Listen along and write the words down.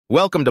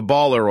Welcome to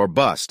Baller or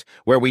Bust,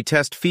 where we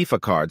test FIFA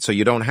cards so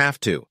you don't have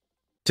to.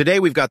 Today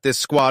we've got this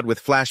squad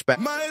with Flashback.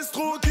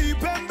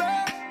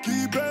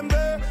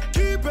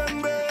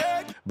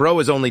 Bro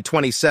is only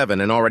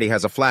 27 and already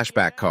has a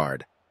Flashback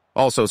card.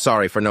 Also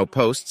sorry for no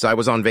posts, I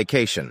was on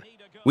vacation.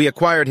 We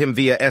acquired him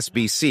via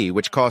SBC,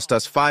 which cost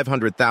us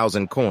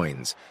 500,000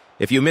 coins.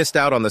 If you missed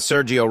out on the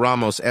Sergio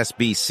Ramos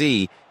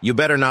SBC, you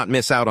better not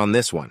miss out on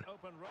this one.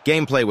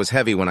 Gameplay was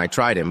heavy when I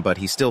tried him, but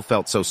he still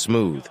felt so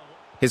smooth.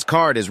 His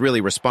card is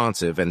really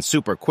responsive and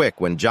super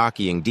quick when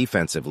jockeying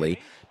defensively,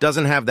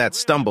 doesn't have that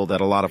stumble that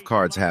a lot of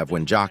cards have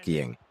when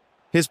jockeying.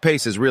 His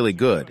pace is really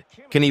good,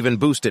 can even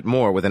boost it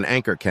more with an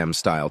anchor chem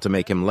style to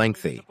make him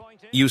lengthy.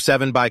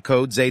 U7 by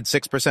code Zaid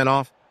 6%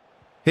 off?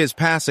 His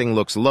passing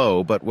looks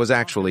low but was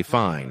actually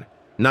fine.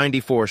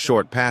 94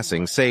 short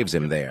passing saves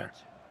him there.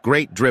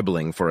 Great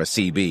dribbling for a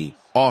CB,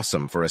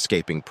 awesome for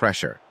escaping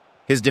pressure.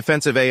 His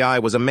defensive AI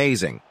was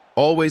amazing,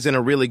 always in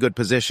a really good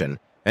position,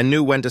 and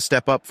knew when to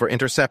step up for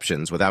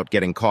interceptions without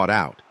getting caught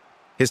out.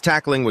 His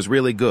tackling was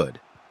really good,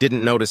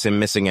 didn't notice him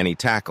missing any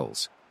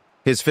tackles.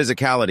 His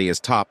physicality is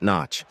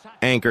top-notch.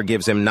 Anchor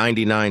gives him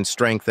 99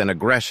 strength and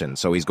aggression,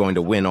 so he's going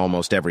to win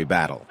almost every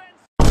battle.